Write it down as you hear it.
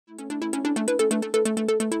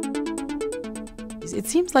batteries. It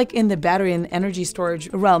seems like in the battery and energy storage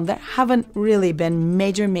realm, there haven't really been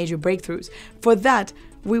major breakthroughs. For that,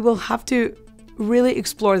 we will have to really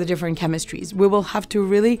explore the different chemistries. We will have to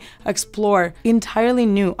really explore entirely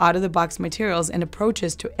new out-of-the-box materials and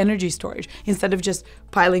approaches to energy storage instead of just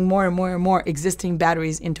piling more and more existing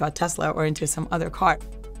batteries into a Tesla or into some other car.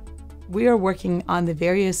 We are working on the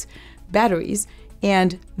various batteries,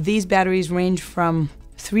 and these batteries range from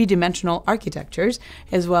three-dimensional architectures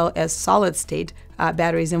as well as solid-state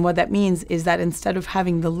batteries. And what that means is that instead of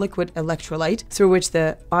having the liquid electrolyte through which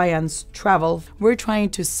the ions travel, we're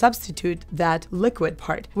trying to substitute that liquid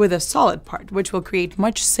part with a solid part, which will create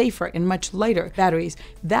much safer and much lighter batteries.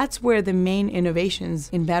 That's where the main innovations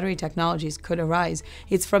in battery technologies could arise.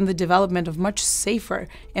 It's from the development of much safer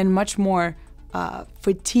and much more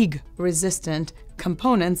fatigue-resistant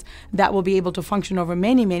components that will be able to function over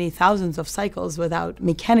many thousands of cycles without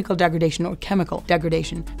mechanical degradation or chemical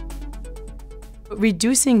degradation.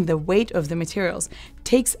 Reducing the weight of the materials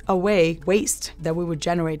takes away waste that we would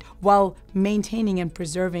generate while maintaining and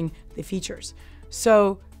preserving the features.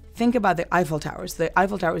 So think about the Eiffel Towers. The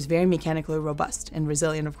Eiffel Tower is very mechanically robust and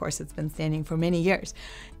resilient. Of course, it's been standing for many years.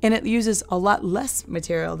 And it uses a lot less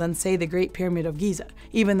material than, say, the Great Pyramid of Giza,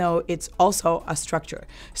 even though it's also a structure.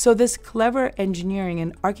 So this clever engineering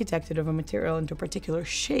and architected of a material into a particular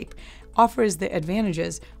shape offers the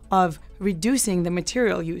advantages of reducing the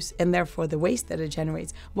material use and therefore the waste that it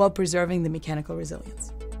generates while preserving the mechanical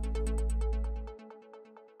resilience.